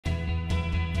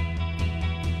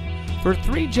For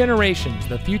 3 generations,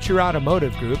 the Future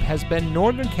Automotive Group has been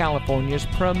Northern California's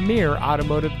premier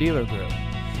automotive dealer group.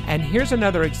 And here's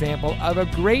another example of a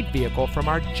great vehicle from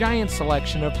our giant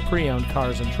selection of pre-owned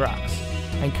cars and trucks.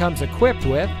 And comes equipped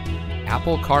with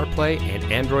Apple CarPlay and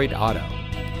Android Auto,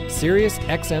 Sirius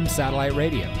XM satellite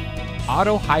radio,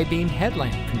 auto high beam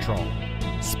headlamp control,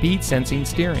 speed sensing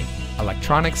steering,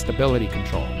 electronic stability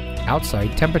control,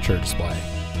 outside temperature display,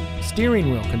 steering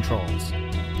wheel controls,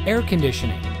 air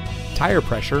conditioning, tire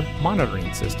pressure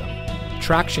monitoring system,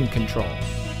 traction control,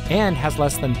 and has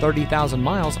less than 30,000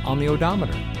 miles on the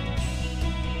odometer.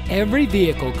 Every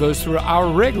vehicle goes through our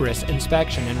rigorous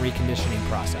inspection and reconditioning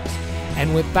process.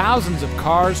 And with thousands of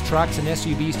cars, trucks, and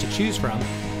SUVs to choose from,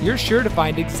 you're sure to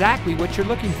find exactly what you're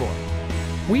looking for.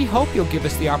 We hope you'll give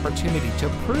us the opportunity to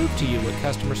prove to you what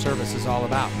customer service is all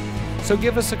about. So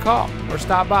give us a call or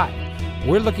stop by.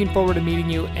 We're looking forward to meeting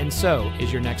you, and so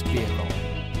is your next vehicle.